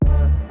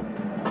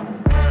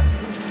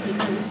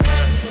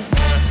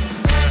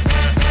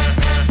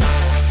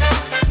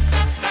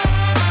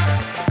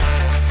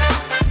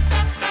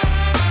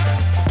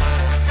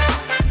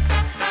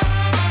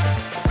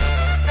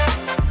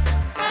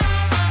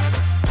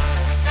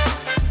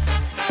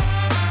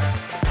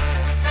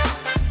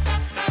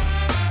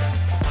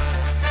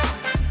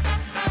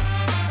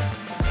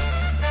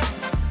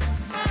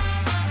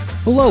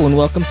Hello and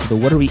welcome to the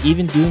What Are We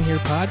Even Doing Here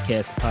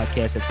podcast, a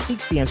podcast that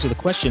seeks to answer the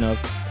question of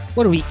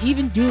what are we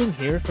even doing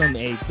here from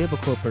a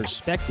biblical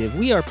perspective.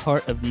 We are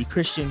part of the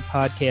Christian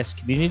podcast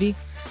community.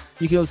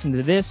 You can listen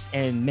to this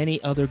and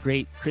many other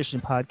great Christian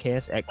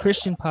podcasts at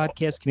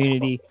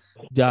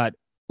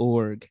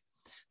christianpodcastcommunity.org.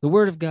 The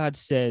Word of God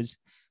says,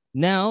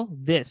 "Now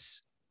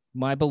this,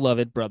 my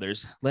beloved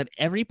brothers, let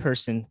every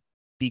person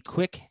be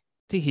quick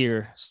to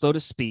hear, slow to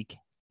speak,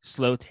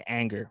 slow to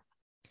anger.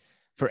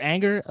 For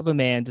anger of a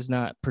man does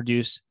not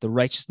produce the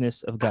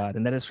righteousness of God."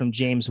 And that is from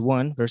James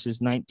 1,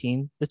 verses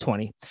 19 to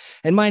 20.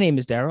 And my name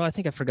is Daryl. I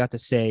think I forgot to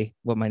say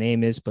what my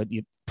name is, but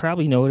you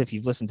probably know it if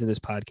you've listened to this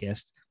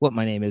podcast, what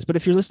my name is. But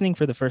if you're listening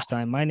for the first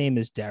time, my name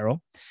is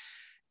Daryl.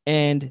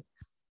 And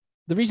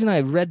the reason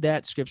I read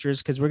that scripture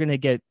is because we're going to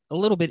get a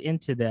little bit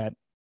into that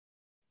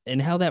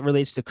and how that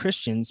relates to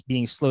Christians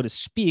being slow to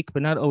speak,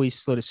 but not always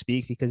slow to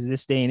speak, because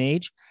this day and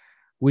age,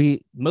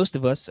 most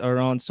of us are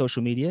on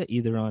social media,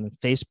 either on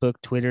Facebook,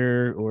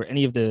 Twitter, or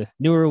any of the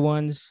newer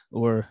ones,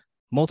 or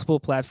multiple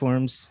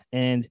platforms.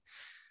 And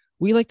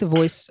we like to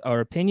voice our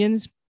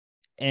opinions.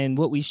 And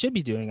what we should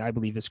be doing, I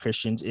believe, as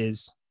Christians,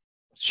 is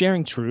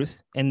sharing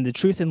truth and the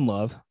truth in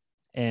love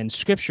and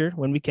scripture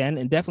when we can,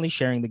 and definitely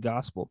sharing the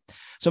gospel.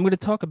 So I'm going to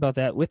talk about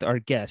that with our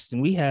guest.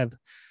 And we have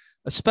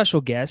a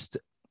special guest,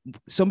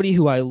 somebody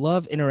who I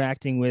love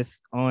interacting with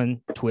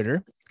on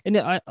Twitter. And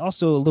I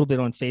also a little bit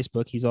on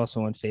Facebook. He's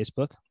also on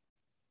Facebook.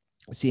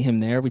 I see him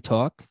there. We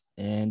talk,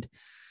 and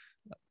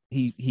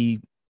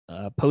he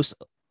posts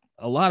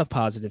a lot of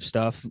positive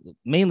stuff,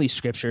 mainly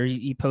scripture.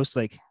 He posts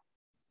like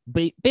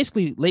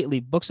basically lately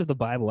books of the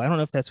Bible. I don't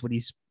know if that's what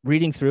he's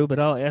reading through, but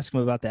I'll ask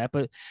him about that.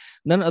 But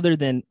none other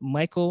than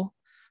Michael,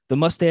 the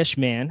Mustache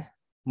Man,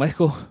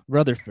 Michael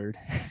Rutherford.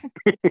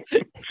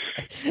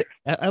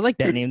 I like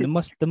that name,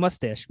 the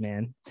Mustache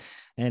Man.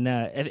 And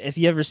if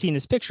you ever seen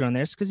his picture on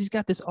there, it's because he's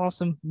got this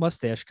awesome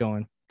mustache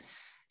going.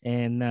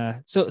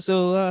 And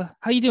so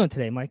how you doing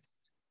today, Mike?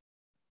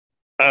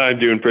 I'm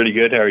doing pretty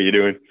good. How are you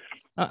doing?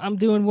 I'm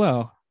doing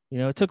well. You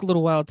know, it took a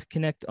little while to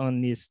connect on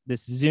this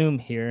Zoom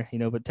here,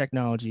 but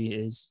technology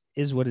is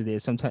what it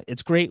is. Sometimes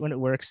it's great when it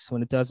works.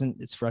 When it doesn't,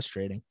 it's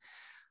frustrating.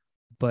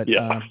 But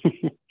yeah.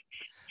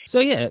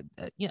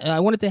 I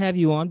wanted to have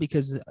you on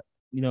because,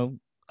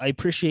 I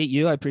appreciate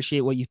you. I appreciate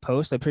what you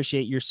post. I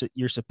appreciate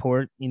your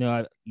support.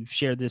 You've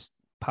shared this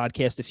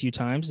podcast a few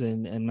times,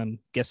 and I'm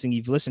guessing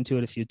you've listened to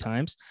it a few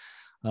times.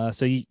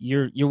 So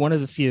you're one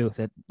of the few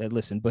that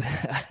listen. But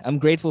I'm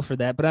grateful for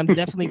that. But I'm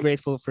definitely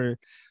grateful for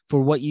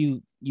what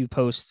you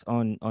post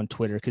on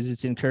Twitter, because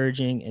it's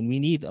encouraging, and we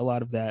need a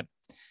lot of that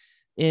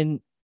in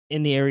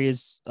the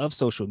areas of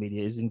social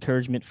media, is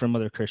encouragement from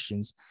other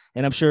Christians.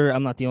 And I'm sure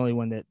I'm not the only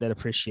one that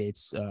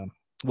appreciates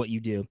what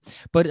you do.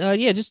 But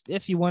just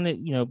if you want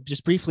to,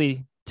 just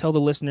briefly tell the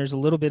listeners a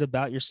little bit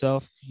about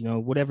yourself,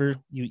 whatever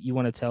you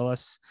want to tell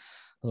us,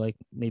 like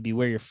maybe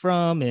where you're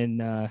from, and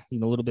a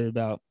little bit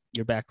about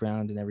your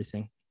background and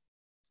everything.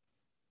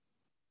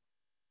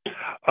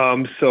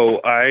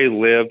 So I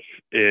live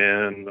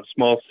in a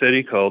small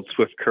city called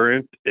Swift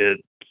Current.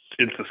 It's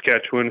in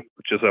Saskatchewan,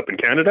 which is up in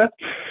Canada.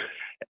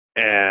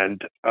 And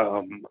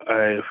I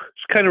was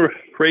kind of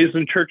raised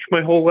in church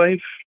my whole life.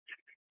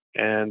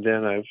 And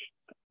then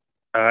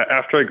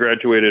after I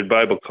graduated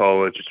Bible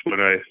college,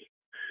 when I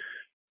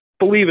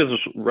believe it was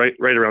right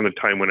around the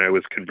time when I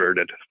was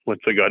converted, once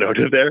I got out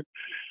of there,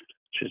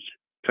 which is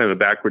kind of a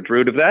backwards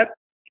route of that.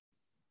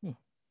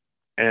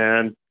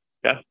 And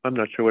I'm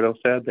not sure what else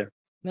to add there.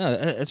 No,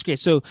 that's great.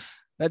 So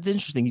that's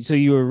interesting. So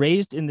you were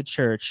raised in the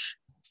church,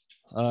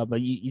 but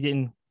you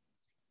didn't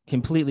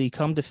completely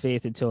come to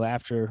faith until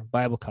after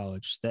Bible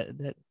college.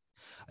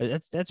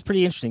 That's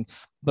pretty interesting.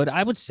 But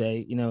I would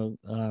say,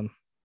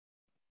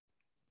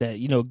 that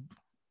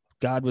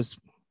God was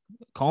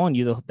calling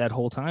you that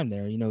whole time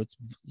there. It's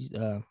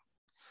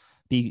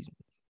be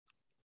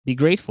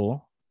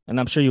grateful, and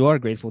I'm sure you are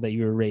grateful that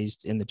you were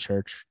raised in the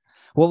church.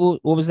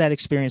 What was that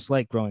experience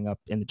like growing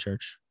up in the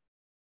church?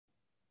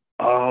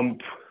 I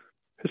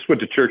just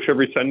went to church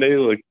every Sunday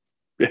like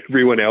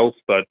everyone else,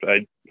 but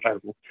I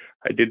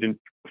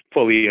didn't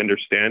fully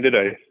understand it.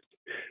 I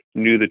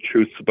knew the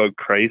truths about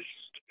Christ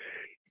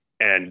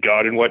and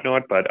God and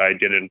whatnot, but I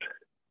didn't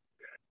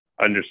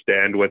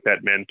understand what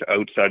that meant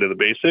outside of the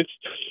basics.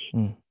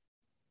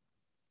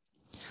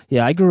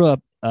 Yeah, I grew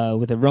up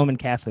with a Roman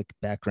Catholic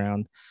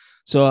background.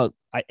 So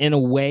in a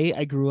way,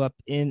 I grew up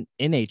in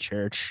a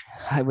church.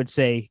 I would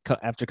say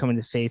after coming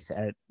to faith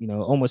at,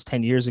 almost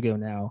 10 years ago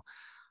now,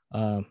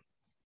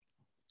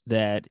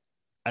 that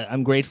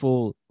I'm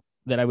grateful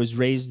that I was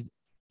raised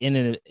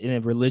in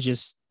a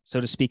religious, so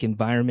to speak,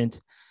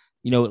 environment,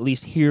 at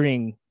least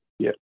hearing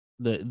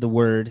the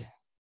word,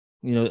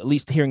 at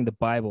least hearing the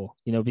Bible,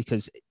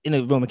 because in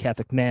a Roman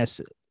Catholic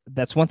mass,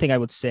 that's one thing I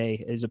would say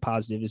is a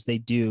positive, is they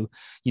do,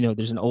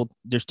 there's an Old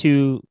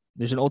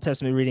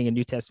Testament reading, a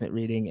New Testament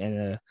reading,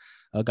 and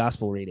a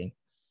gospel reading.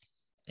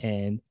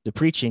 And the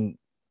preaching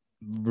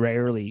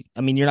rarely,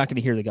 you're not going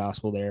to hear the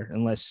gospel there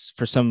unless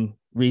for some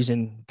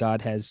reason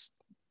God has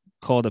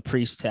called a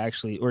priest to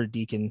actually, or a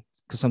deacon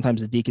because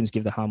sometimes the deacons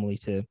give the homily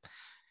to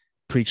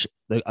preach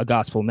a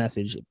gospel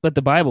message, but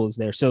the Bible is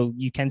there. So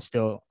you can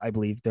still, I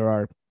believe there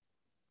are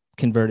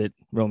converted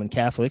Roman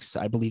Catholics.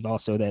 I believe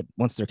also that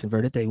once they're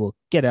converted, they will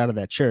get out of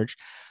that church.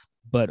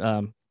 But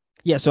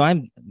yeah, so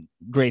I'm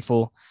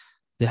grateful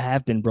to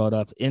have been brought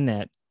up in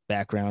that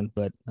background.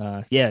 But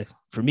yeah,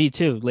 for me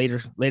too,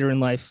 later in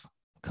life,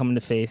 coming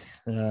to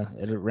faith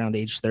at around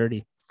age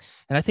 30.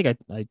 And I think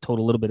I told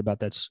a little bit about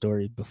that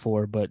story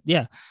before, but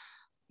yeah,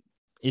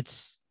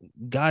 it's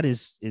God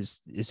is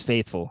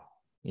faithful.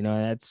 You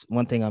know, that's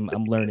one thing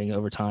I'm learning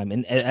over time.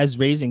 And as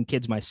raising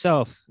kids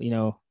myself, you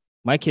know,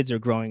 my kids are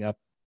growing up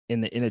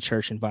in a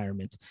church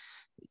environment.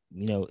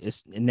 You know,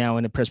 it's now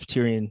in a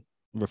Presbyterian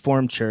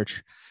Reformed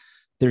church.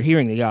 They're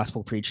hearing the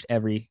gospel preached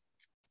every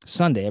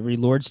Sunday, every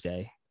Lord's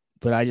Day.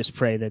 But I just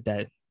pray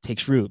that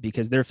takes root,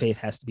 because their faith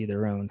has to be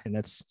their own. And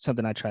that's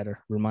something I try to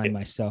remind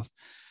myself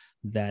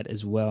that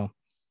as well.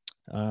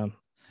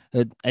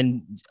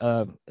 And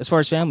as far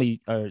as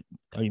family, are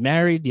you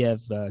married? Do you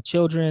have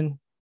children?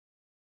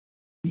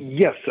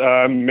 Yes,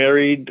 I'm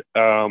married.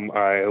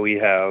 We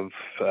have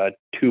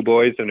 2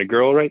 boys and a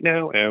girl right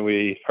now,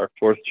 and our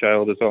 4th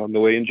child is on the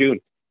way in June.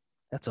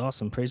 That's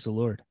awesome. Praise the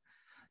Lord.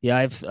 Yeah,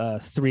 I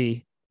have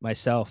 3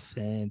 myself,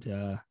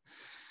 and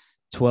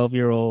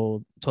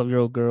 12-year-old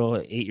girl,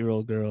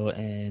 8-year-old girl,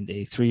 and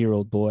a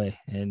 3-year-old boy,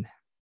 and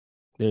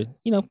they're,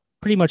 you know,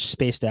 pretty much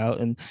spaced out.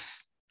 And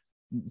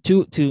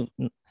two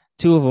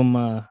of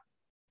them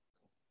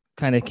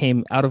kind of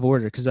came out of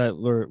order because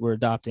we're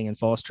adopting and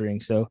fostering.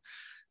 So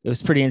it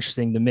was pretty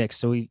interesting, the mix.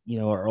 So we, you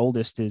know, our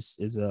oldest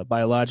is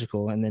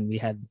biological, and then we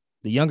had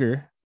the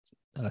younger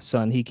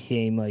son. He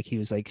came like he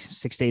was like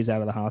 6 days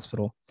out of the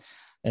hospital,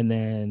 and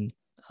then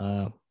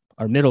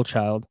our middle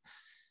child,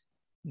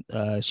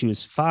 she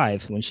was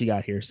 5 when she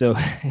got here. So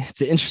it's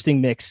an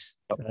interesting mix.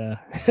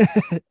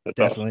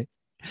 Definitely. Awesome.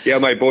 Yeah,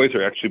 my boys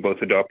are actually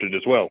both adopted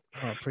as well.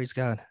 Oh, praise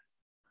God.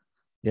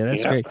 Yeah,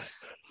 that's great.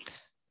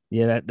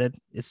 Yeah, that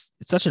it's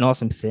such an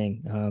awesome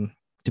thing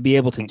to be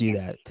able to do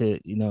that, to,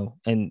 you know.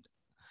 And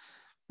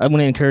I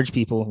want to encourage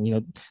people, you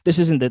know, this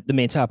isn't the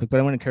main topic,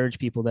 but I want to encourage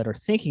people that are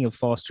thinking of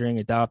fostering,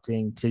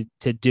 adopting,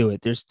 to do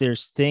it.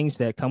 There's things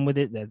that come with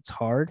it that's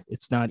hard.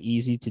 It's not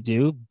easy to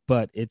do,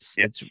 but it's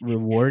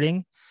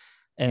rewarding,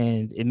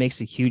 and it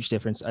makes a huge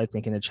difference, I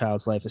think, in a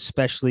child's life,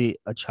 especially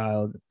a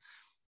child.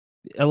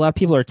 A lot of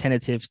people are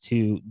tentative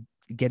to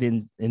get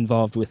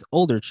involved with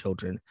older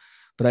children,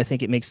 but I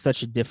think it makes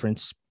such a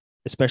difference,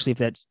 especially if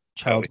that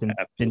child's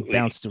been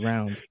bounced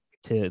around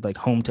to like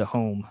home to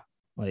home.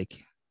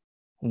 Like,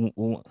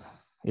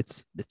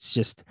 it's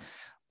just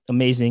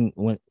amazing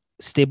when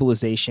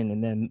stabilization,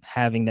 and then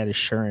having that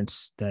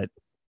assurance that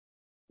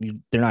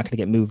they're not going to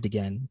get moved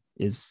again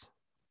is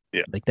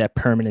like that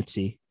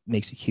permanency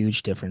makes a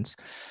huge difference.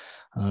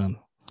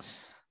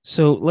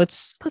 So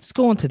let's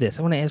go into this.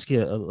 I want to ask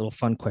you a little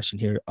fun question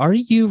here. Are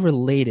you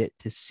related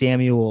to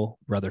Samuel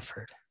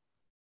Rutherford?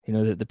 You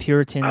know, the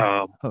Puritan.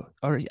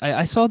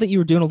 I saw that you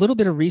were doing a little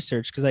bit of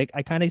research, because I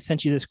kind of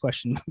sent you this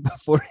question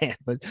beforehand.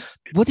 But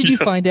what did you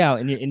find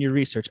out in your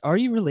research? Are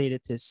you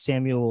related to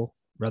Samuel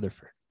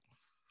Rutherford?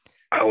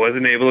 I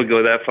wasn't able to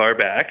go that far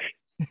back.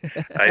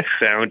 I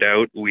found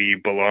out we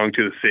belong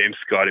to the same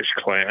Scottish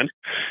clan,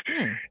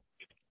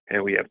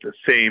 and we have the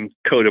same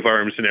coat of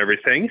arms and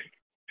everything.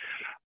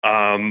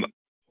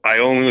 I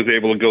only was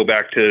able to go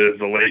back to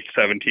the late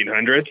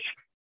 1700s,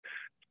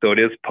 so it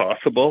is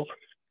possible.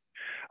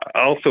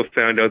 I also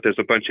found out there's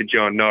a bunch of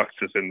John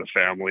Knoxes in the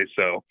family,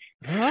 so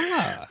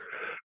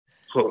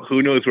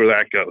who knows where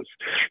that goes.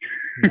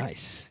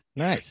 Nice.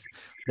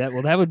 That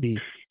would be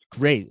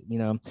great, you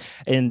know.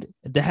 And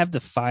to have the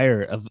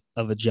fire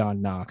of a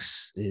John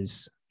Knox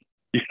is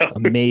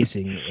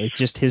amazing. It's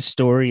just his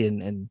story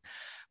and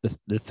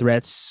the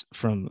threats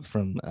from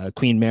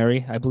Queen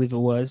Mary, I believe it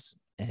was,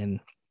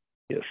 and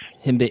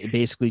him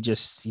basically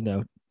just, you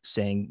know,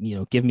 saying, you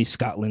know, give me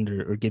Scotland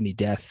or give me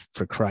death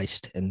for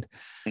Christ. And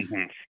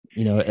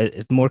you know,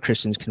 if more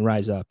Christians can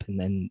rise up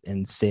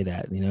and say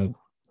that, you know,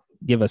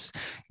 give us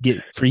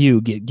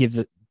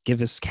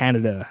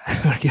Canada,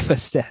 or give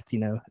us death, you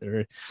know,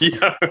 or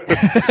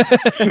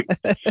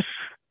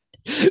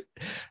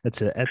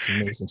that's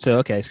amazing. So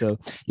okay, so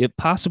you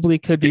possibly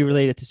could be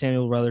related to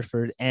Samuel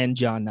Rutherford and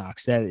John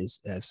Knox. That's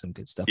some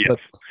good stuff.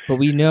 But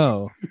we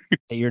know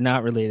that you're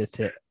not related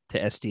to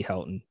S.D.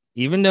 Helton,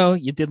 even though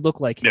you did look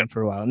like him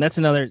for a while. And that's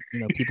another, you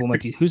know, people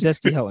might be, who's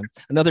S.D. Helton?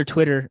 Another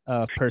Twitter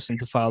person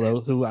to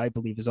follow, who I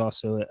believe is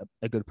also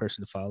a good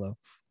person to follow.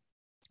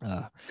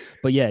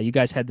 But yeah, you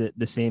guys had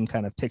the same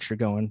kind of picture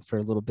going for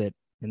a little bit,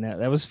 and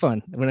that was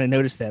fun. When I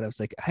noticed that, I was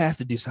like, I have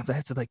to do something. I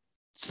have to like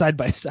side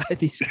by side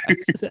these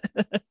guys.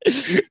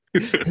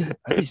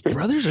 Are these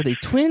brothers? Are they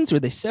twins? Were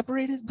they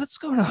separated? What's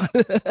going on?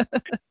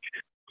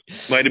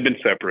 Might have been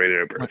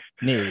separated at birth.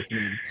 Maybe.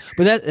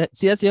 But that's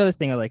the other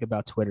thing I like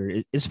about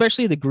Twitter,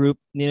 especially the group.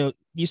 You know,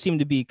 you seem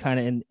to be kind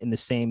of in the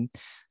same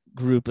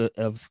group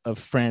of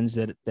friends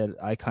that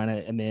I kind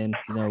of am in.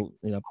 You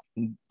know,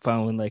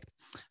 following, like,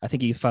 I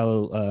think you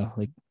follow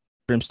like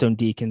Brimstone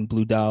Deacon,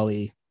 Blue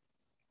Dolly,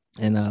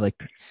 and like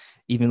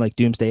even like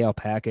Doomsday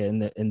Alpaca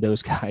and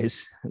those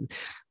guys.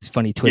 It's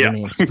funny Twitter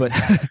names, but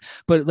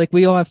but like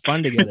we all have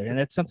fun together, and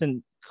that's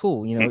something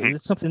cool.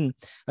 It's something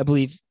I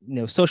believe.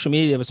 Social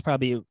media was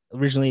probably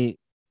originally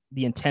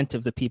the intent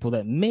of the people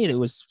that made it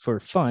was for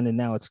fun, and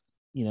now it's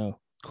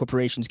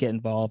corporations get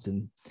involved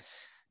and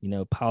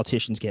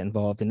politicians get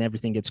involved and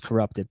everything gets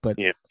corrupted. But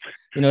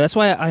that's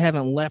why I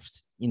haven't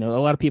left. A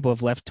lot of people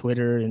have left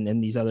Twitter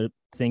and these other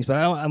things, but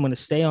I'm going to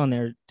stay on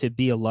there to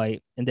be a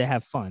light and to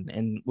have fun,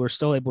 and we're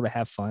still able to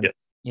have fun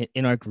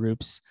in our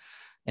groups.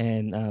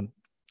 And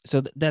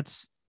so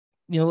that's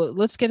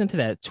let's get into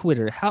that.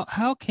 Twitter,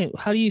 how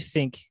do you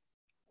think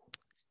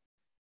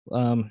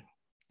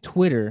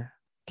Twitter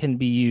can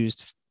be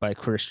used by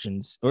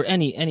Christians, or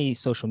any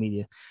social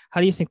media?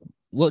 How do you think,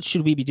 what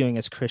should we be doing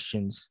as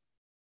Christians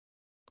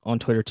on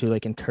Twitter to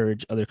like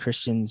encourage other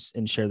Christians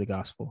and share the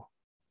gospel?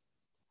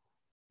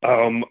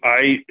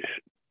 I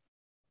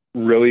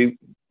really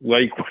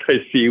like what I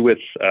see with,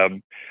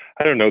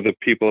 I don't know, the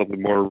people of the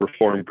more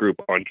reformed group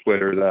on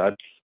Twitter.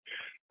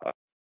 That's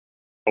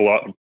a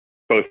lot.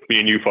 Both me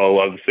and you follow a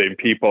lot of the same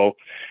people,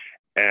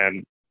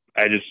 and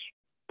I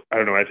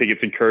don't know. I think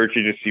it's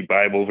encouraging to see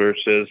Bible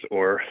verses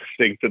or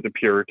things that the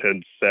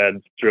Puritans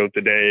said throughout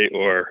the day,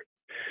 or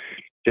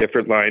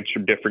different lines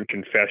from different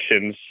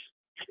confessions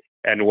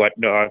and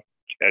whatnot.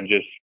 And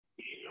just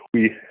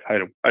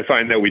I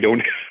find that we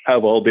don't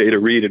have all day to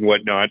read and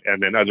whatnot,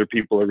 and then other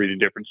people are reading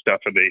different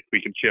stuff, and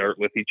we can share it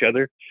with each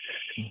other.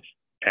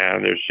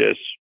 And there's just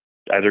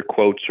either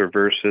quotes or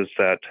verses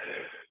that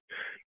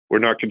we're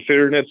not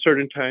considering at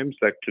certain times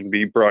that can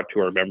be brought to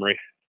our memory.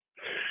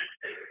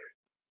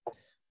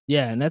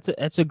 Yeah, and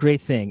that's a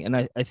great thing, and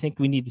I think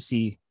we need to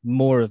see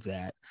more of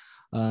that.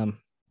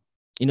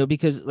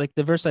 Because like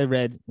the verse I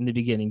read in the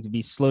beginning, to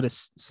be slow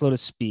to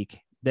speak,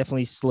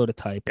 definitely slow to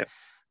type. Yep.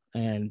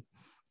 And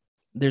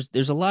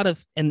there's a lot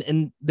of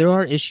and there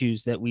are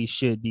issues that we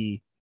should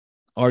be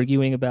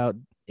arguing about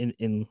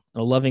in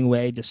a loving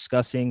way,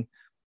 discussing,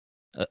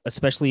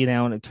 especially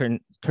now in the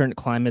current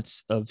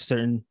climates of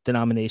certain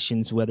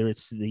denominations, whether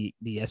it's the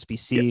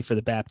SBC for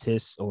the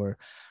Baptists, or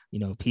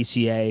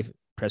PCA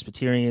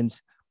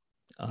Presbyterians,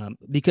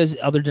 because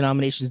other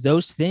denominations,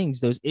 those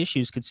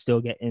issues could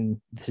still get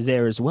into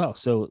there as well.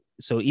 So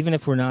even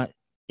if we're not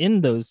in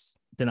those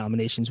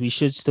denominations, we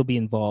should still be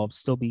involved,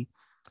 still be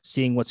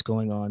seeing what's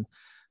going on,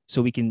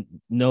 so we can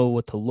know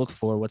what to look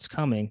for, what's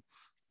coming.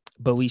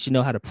 But we should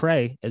know how to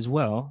pray as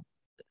well.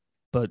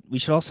 But we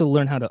should also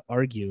learn how to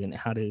argue and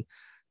how to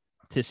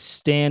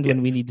stand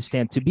when we need to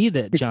stand, to be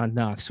that John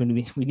Knox when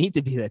we need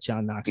to be that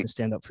John Knox and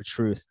stand up for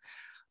truth.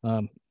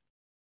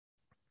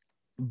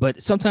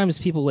 But sometimes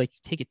people like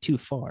take it too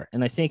far,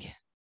 and I think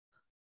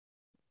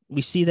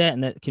we see that,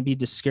 and that can be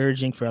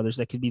discouraging for others.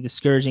 That could be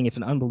discouraging if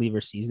an unbeliever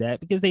sees that,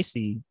 because they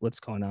see what's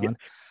going on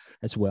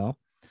as well.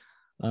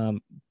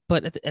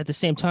 But at the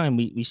same time,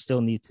 we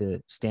still need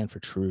to stand for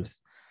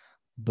truth.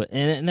 But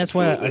and that's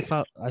why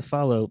I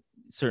follow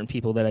certain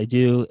people that I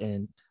do,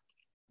 and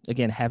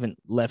again, haven't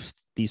left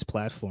these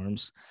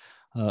platforms.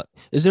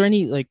 Is there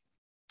any like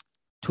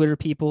Twitter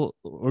people,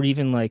 or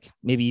even like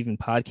maybe even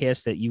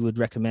podcasts that you would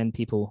recommend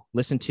people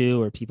listen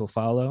to or people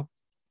follow?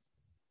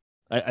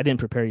 I didn't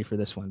prepare you for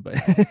this one, but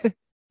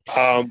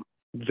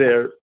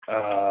there's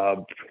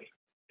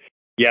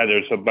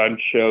a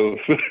bunch of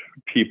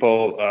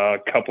people, a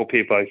couple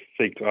people I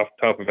think off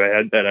the top of my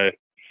head that I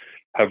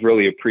have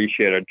really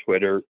appreciated on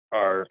Twitter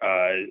are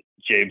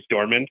James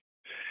Dorman.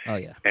 Oh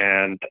yeah.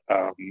 And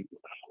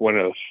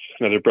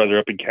another brother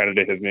up in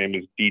Canada, his name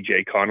is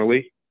DJ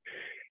Connolly.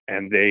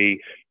 And they,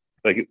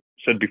 like I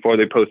said before,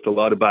 they post a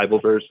lot of Bible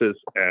verses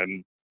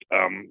and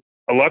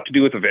a lot to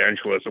do with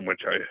evangelism,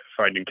 which I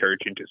find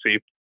encouraging to see.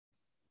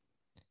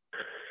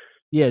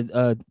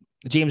 Yeah,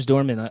 James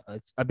Dorman,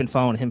 I've been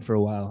following him for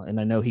a while, and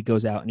I know he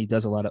goes out and he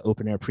does a lot of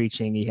open air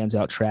preaching. He hands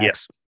out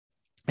tracts.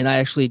 And I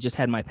actually just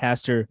had my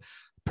pastor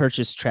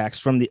purchase tracts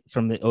from the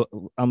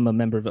I'm a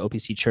member of the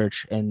OPC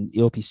church, and the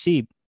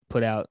OPC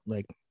put out,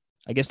 like,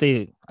 I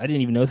didn't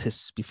even know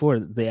this before,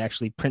 they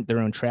actually print their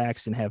own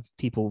tracts and have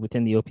people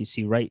within the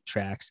OPC write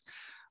tracts.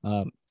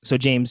 So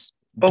James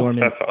Dorman,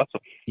 that's awesome.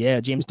 Yeah,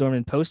 James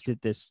Dorman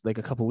posted this like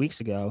a couple weeks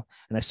ago,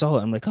 and I saw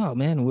it. I'm like, oh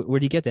man, where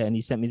do you get that? And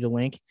he sent me the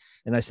link,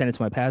 and I sent it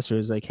to my pastor. I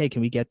was like, hey,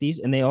 can we get these?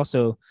 And they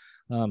also,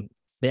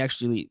 they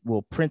actually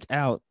will print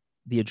out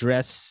the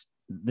address,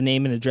 the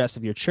name and address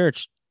of your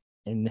church,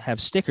 and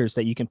have stickers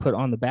that you can put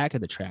on the back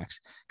of the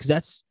tracts, because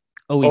that's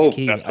always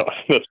key.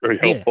 That's very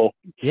helpful.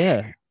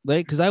 Yeah,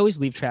 like, because I always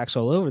leave tracts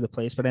all over the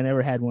place, but I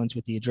never had ones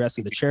with the address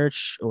of the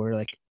church, or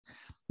like,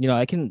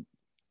 I can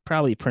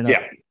probably print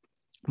up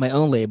my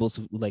own labels,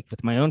 like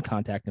with my own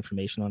contact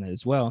information on it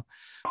as well.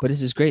 But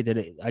this is great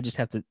that I just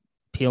have to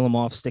peel them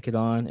off, stick it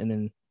on, and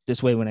then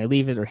this way, when I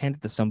leave it or hand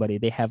it to somebody,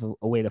 they have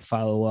a way to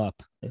follow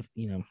up.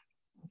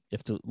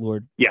 If the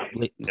Lord,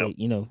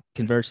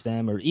 converts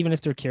them, or even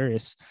if they're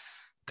curious,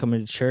 come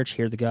into church,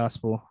 hear the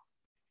gospel.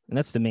 And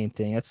that's the main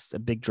thing. That's a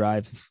big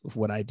drive of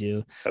what I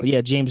do. But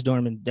yeah, James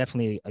Dorman,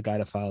 definitely a guy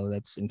to follow.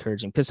 That's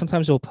encouraging, because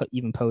sometimes we'll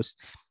even post.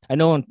 I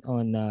know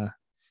on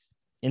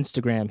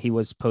Instagram, he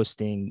was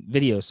posting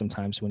videos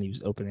sometimes when he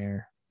was open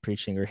air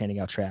preaching or handing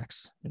out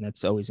tracts, and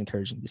that's always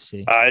encouraging to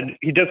see.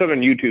 He does it on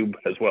YouTube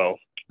as well.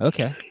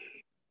 Okay,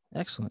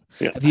 excellent.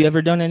 Yeah. Have you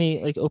ever done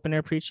any like open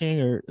air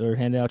preaching or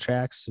handed out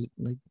tracts?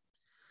 Like,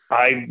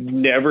 I've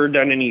never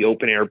done any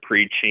open air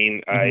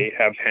preaching. I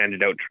have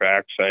handed out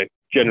tracts. I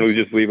generally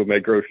just leave them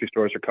at grocery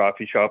stores or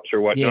coffee shops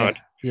or whatnot.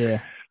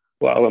 Yeah.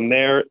 While I'm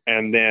there,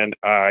 and then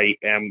I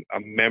am a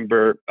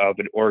member of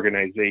an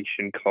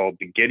organization called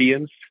the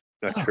Gideons.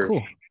 Not sure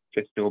cool.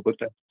 if you know about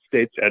that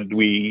states, and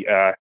we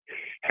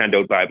hand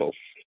out Bibles.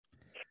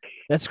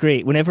 That's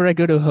great. Whenever I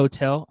go to a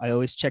hotel, I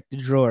always check the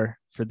drawer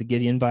for the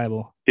Gideon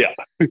Bible. Yeah.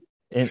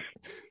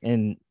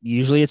 and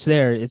usually it's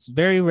there. It's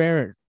very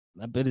rare,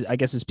 but I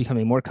guess it's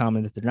becoming more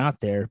common that they're not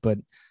there. But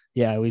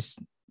yeah, I always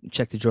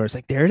check the drawer. It's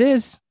like, there it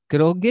is.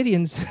 Good old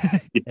Gideons.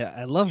 Yeah,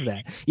 I love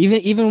that.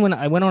 Even when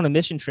I went on a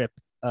mission trip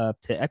to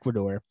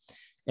Ecuador,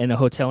 and a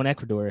hotel in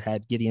Ecuador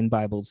had Gideon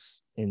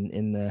Bibles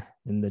in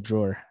the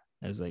drawer.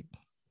 I was like,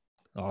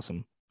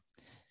 awesome.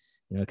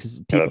 You know, because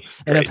people,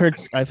 and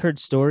I've heard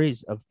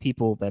stories of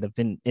people that have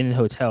been in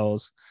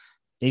hotels,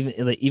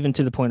 even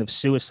to the point of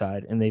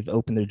suicide, and they've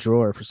opened their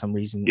drawer for some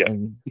reason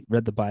and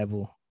read the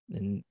Bible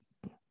and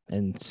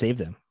saved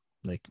them,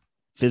 like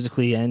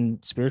physically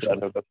and spiritually.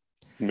 Yeah, that's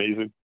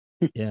amazing.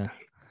 Yeah.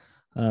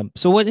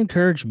 So what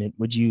encouragement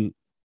would you,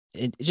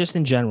 just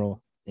in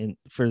general,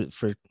 for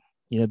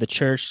the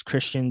church,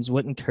 Christians,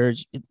 what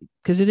encourage,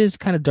 because it is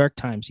kind of dark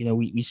times.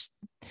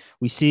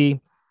 We see,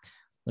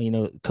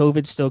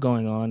 COVID's still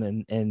going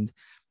on, and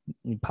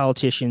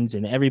politicians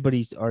and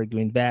everybody's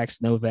arguing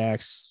vax, no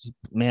vax,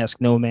 mask,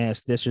 no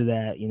mask, this or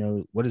that.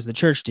 What does the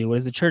church do? What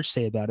does the church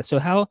say about it? So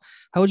how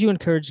would you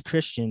encourage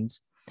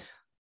Christians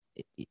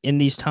in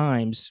these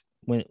times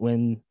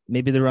when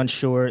maybe they're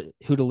unsure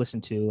who to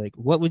listen to? Like,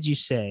 what would you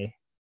say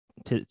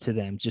to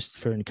them just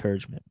for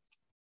encouragement?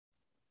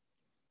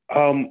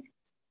 A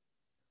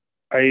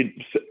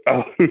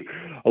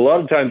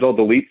lot of times I'll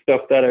delete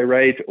stuff that I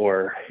write,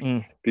 or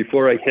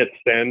before I hit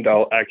send,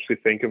 I'll actually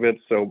think of it.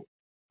 So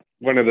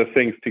one of the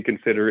things to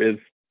consider is,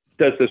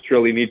 does this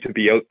really need to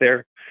be out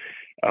there?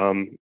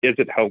 Is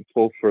it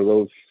helpful for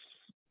those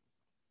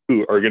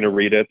who are going to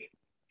read it?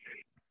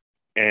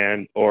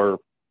 Or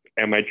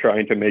am I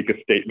trying to make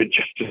a statement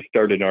just to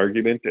start an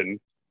argument, and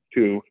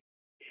to,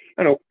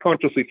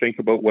 consciously think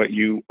about what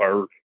you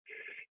are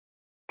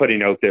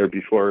putting out there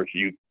before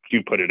you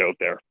put it out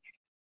there?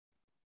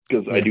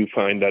 Because I do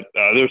find that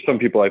there's some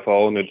people I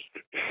follow, and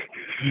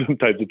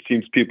sometimes it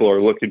seems people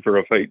are looking for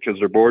a fight because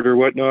they're bored or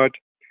whatnot.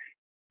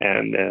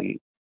 And then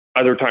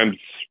other times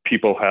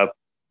people have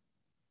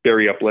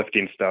very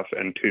uplifting stuff,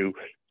 and to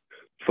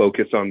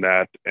focus on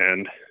that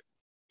and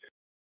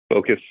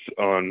focus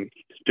on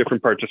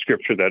different parts of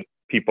scripture that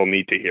people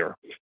need to hear.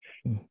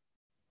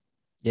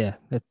 Yeah,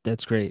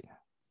 that's great.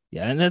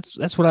 Yeah, and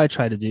that's what I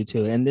try to do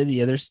too. And then,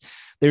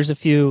 there's a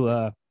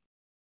few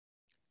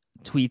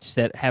tweets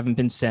that haven't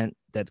been sent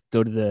that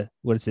go to the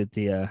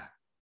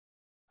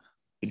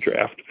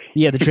draft.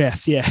 Yeah, the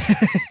draft. Yeah,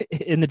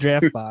 in the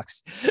draft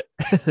box.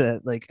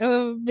 Like,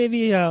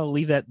 maybe I'll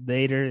leave that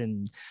later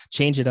and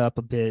change it up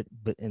a bit,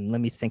 and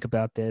let me think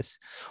about this.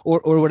 Or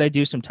what I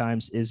do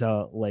sometimes is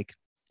like,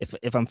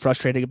 if I'm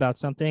frustrated about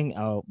something,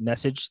 I'll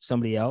message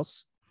somebody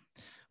else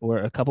or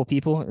a couple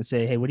people and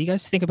say, hey, what do you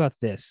guys think about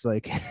this?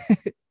 Like,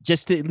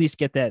 just to at least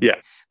get that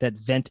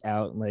vent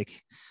out.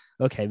 Like,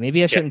 okay,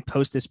 maybe I shouldn't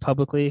post this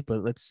publicly,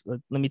 but let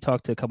me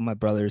talk to a couple of my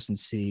brothers and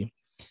see,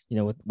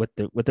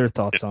 what their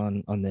thoughts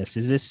on this.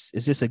 Is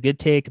this a good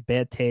take, a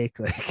bad take?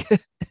 Like,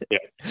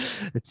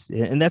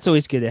 and that's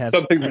always good to have.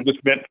 Some things are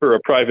just meant for a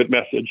private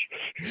message.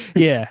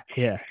 Yeah.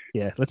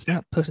 Let's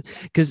not post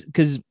it,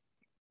 because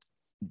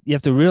you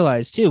have to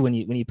realize too, when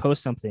you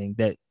post something,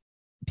 that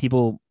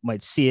people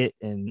might see it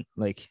and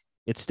like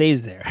it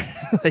stays there.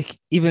 Like,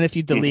 even if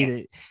you delete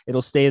it,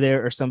 it'll stay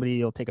there, or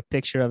somebody will take a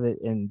picture of it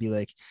and be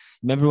like,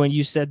 remember when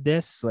you said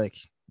this? Like,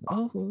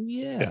 oh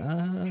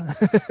yeah,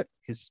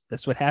 because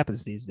that's what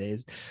happens these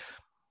days.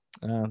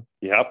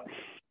 Yep.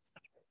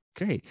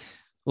 Great.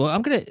 Well,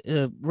 I'm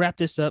gonna wrap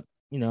this up.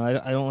 I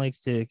don't like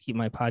to keep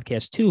my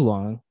podcast too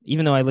long,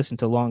 even though I listen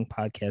to long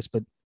podcasts.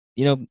 But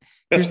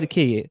here's the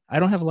key: I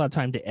don't have a lot of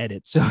time to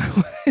edit, so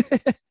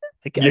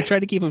I try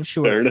to keep them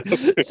short.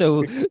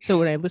 so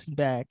when I listen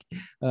back,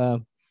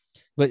 but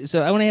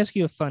so I want to ask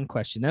you a fun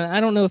question. And I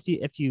don't know if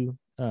you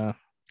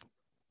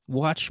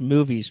watch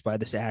movies by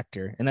this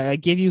actor, and I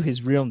gave you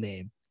his real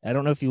name. I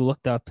don't know if you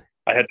looked up.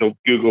 I had to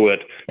Google it.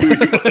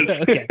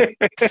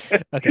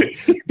 Okay.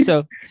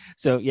 So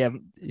yeah.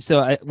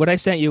 So what I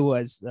sent you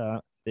was, I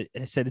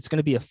said it's going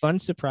to be a fun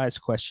surprise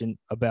question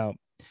about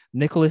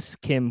Nicholas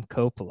Kim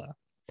Coppola.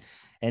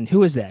 And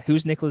who is that?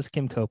 Who's Nicholas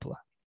Kim Coppola?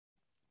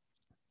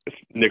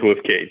 Nicolas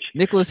Cage.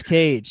 Nicolas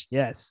Cage,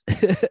 yes.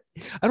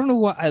 I don't know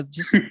why I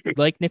just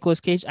like Nicolas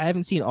Cage. I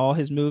haven't seen all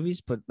his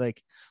movies, but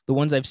like the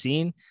ones I've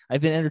seen,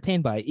 I've been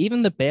entertained by.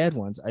 Even the bad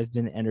ones, I've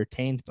been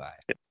entertained by.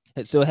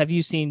 So have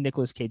you seen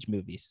Nicolas Cage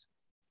movies?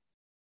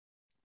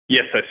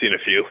 Yes, I've seen a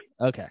few.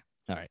 Okay.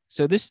 All right.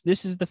 So this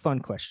is the fun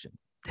question.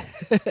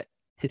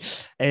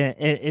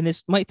 and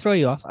this might throw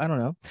you off. I don't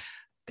know,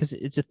 because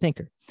it's a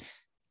thinker.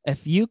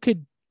 If you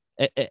could,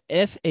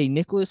 if a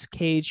Nicolas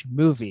Cage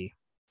movie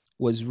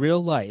was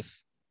real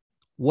life,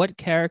 what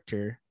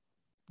character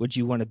would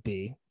you want to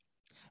be?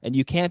 And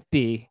you can't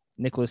be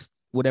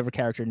whatever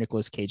character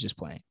Nicolas Cage is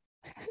playing.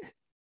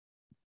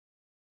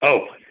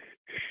 Oh,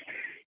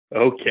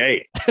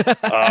 okay.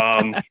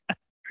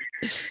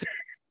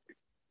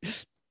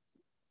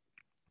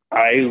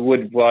 I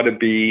would want to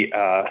be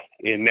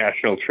in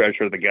National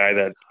Treasure, the guy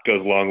that goes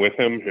along with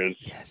him,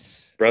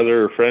 his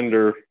brother or friend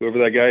or whoever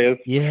that guy is.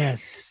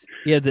 Yes.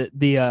 Yeah,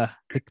 the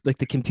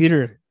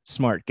computer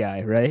smart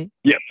guy, right?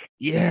 Yes.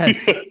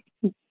 Yes.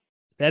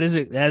 that is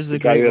a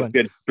great one.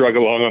 That drug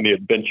along on the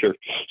adventure.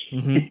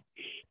 Mm-hmm.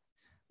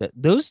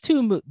 Those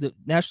two,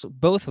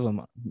 both of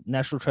them,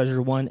 National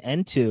Treasure 1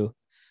 and 2,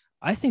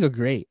 I think are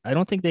great. I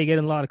don't think they get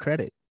a lot of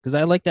credit because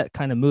I like that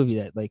kind of movie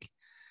that like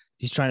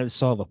he's trying to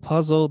solve a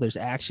puzzle. There's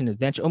action,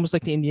 adventure, almost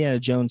like the Indiana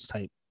Jones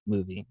type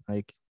movie.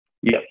 Like,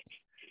 yeah,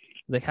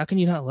 like how can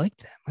you not like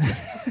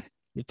them?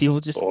 People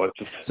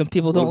some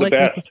people don't like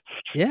it.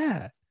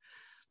 Yeah,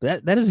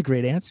 but that is a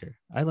great answer.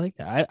 I like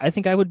that. I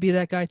think I would be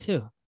that guy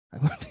too. I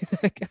would be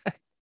that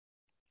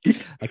guy.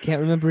 I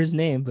can't remember his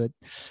name, but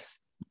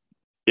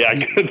yeah, I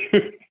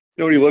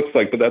know what he looks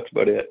like, but that's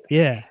about it.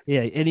 Yeah,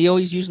 and he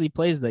always usually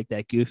plays like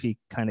that goofy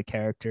kind of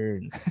character.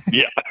 And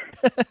yeah.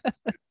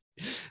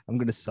 I'm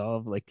gonna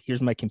solve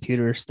here's my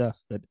computer stuff,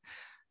 but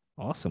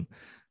awesome.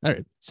 All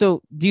right.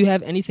 So do you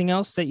have anything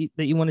else that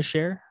you want to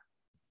share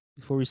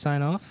before we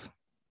sign off?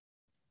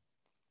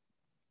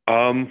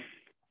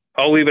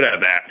 I'll leave it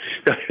at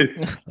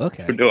that.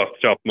 Okay. Off the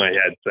top of my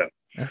head. So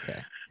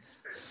okay.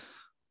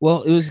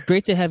 Well, it was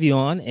great to have you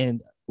on,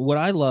 and what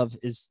I love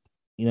is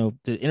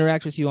to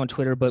interact with you on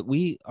Twitter, but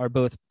we are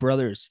both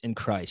brothers in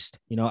Christ.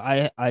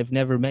 I've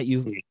never met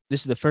you.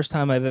 This is the first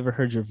time I've ever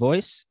heard your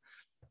voice.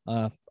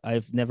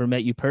 I've never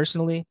met you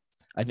personally.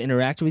 I've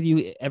interacted with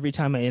you. Every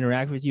time I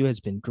interact with you has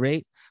been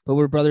great, but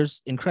we're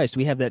brothers in Christ.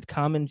 We have that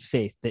common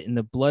faith that in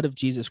the blood of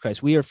Jesus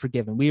Christ, we are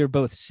forgiven. We are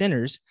both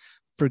sinners,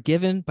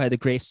 forgiven by the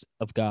grace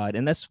of God.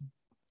 And that's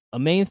a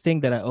main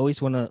thing that I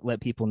always want to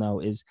let people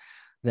know is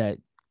that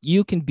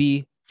you can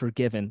be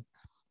forgiven.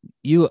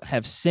 You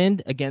have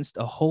sinned against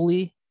a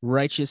holy,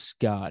 righteous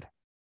God,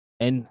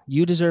 and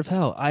you deserve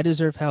hell. I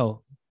deserve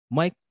hell.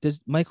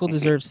 Michael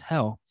deserves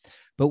hell,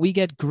 but we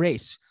get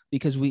grace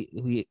because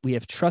we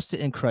have trusted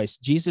in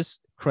Christ. Jesus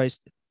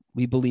Christ,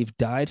 we believe,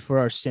 died for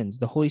our sins.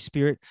 The Holy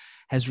Spirit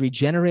has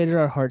regenerated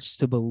our hearts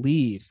to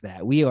believe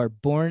that we are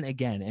born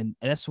again. And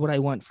that's what I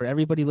want for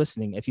everybody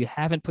listening. If you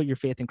haven't put your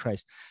faith in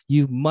Christ,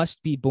 you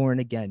must be born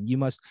again. You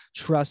must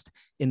trust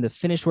in the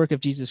finished work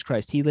of Jesus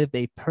Christ. He lived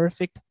a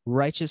perfect,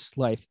 righteous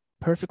life,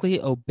 perfectly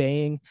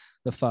obeying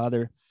the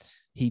Father.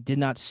 He did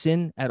not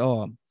sin at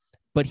all,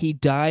 but he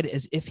died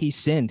as if he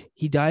sinned.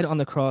 He died on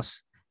the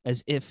cross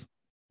as if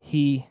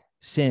he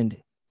sinned.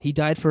 He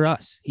died for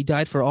us. He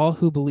died for all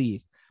who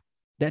believe.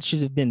 That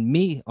should have been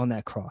me on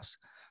that cross,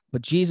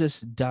 but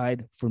Jesus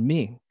died for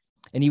me,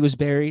 and he was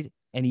buried,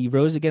 and he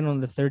rose again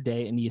on the third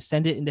day, and he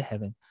ascended into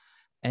heaven.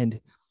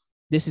 And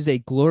this is a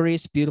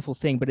glorious, beautiful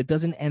thing, but it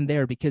doesn't end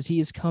there because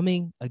he is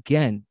coming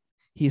again.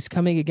 He is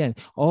coming again.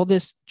 All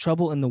this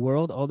trouble in the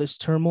world, all this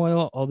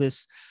turmoil, all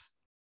this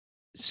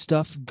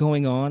stuff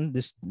going on,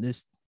 this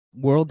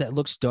world that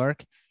looks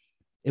dark,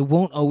 it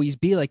won't always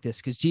be like this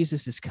because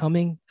Jesus is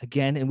coming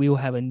again, and we will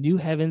have a new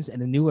heavens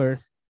and a new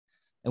earth.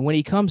 And when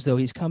he comes, though,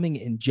 he's coming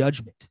in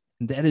judgment.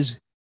 And that is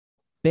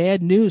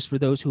bad news for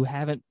those who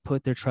haven't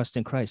put their trust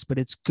in Christ. But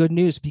it's good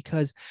news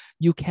because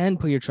you can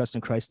put your trust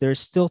in Christ. There is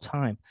still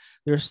time.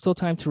 There is still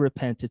time to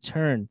repent, to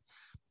turn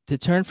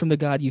from the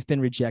God you've been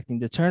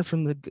rejecting, to turn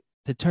to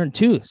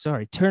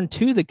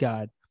the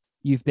God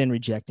you've been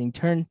rejecting,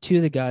 turn to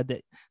the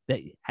God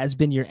that has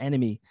been your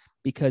enemy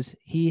because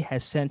he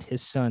has sent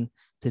his son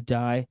to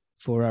die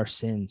for our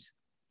sins.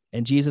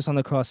 And Jesus on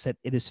the cross said,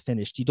 "It is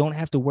finished." You don't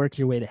have to work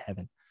your way to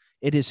heaven.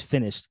 It is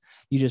finished.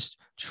 You just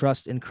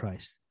trust in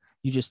Christ.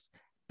 You just,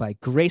 by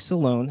grace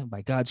alone,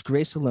 by God's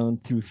grace alone,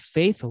 through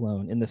faith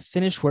alone, in the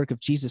finished work of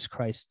Jesus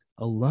Christ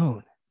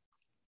alone,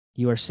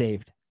 you are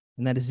saved.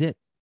 And that is it.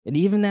 And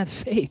even that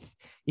faith,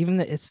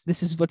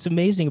 this is what's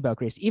amazing about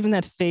grace. Even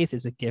that faith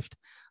is a gift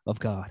of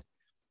God.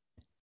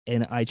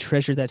 And I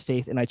treasure that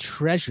faith, and I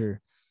treasure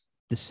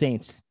the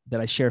saints that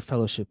I share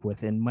fellowship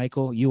with. And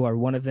Michael, you are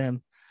one of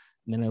them.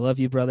 And I love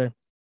you, brother.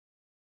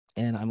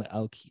 And I'm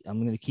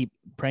going to keep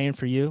praying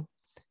for you.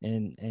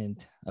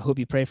 And I hope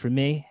you pray for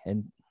me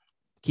and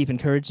keep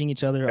encouraging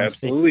each other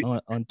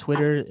on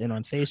Twitter and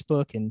on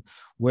Facebook and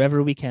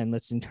wherever we can.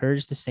 Let's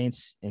encourage the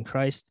saints in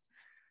Christ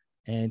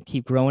and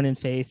keep growing in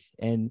faith.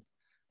 And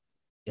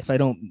if I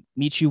don't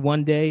meet you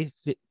one day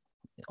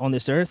on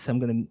this earth, I'm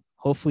going to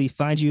hopefully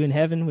find you in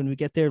heaven when we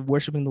get there,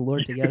 worshiping the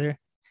Lord together.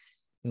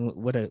 And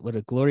what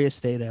a glorious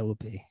day that will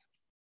be.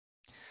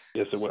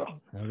 Yes, it will.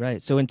 All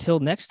right. So until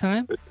next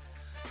time,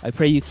 I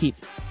pray you keep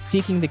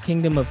seeking the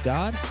kingdom of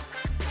God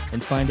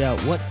and find out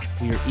what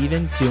we are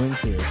even doing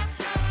here.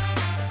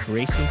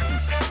 Grace and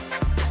peace.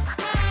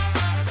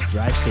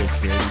 Drive safe,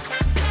 baby.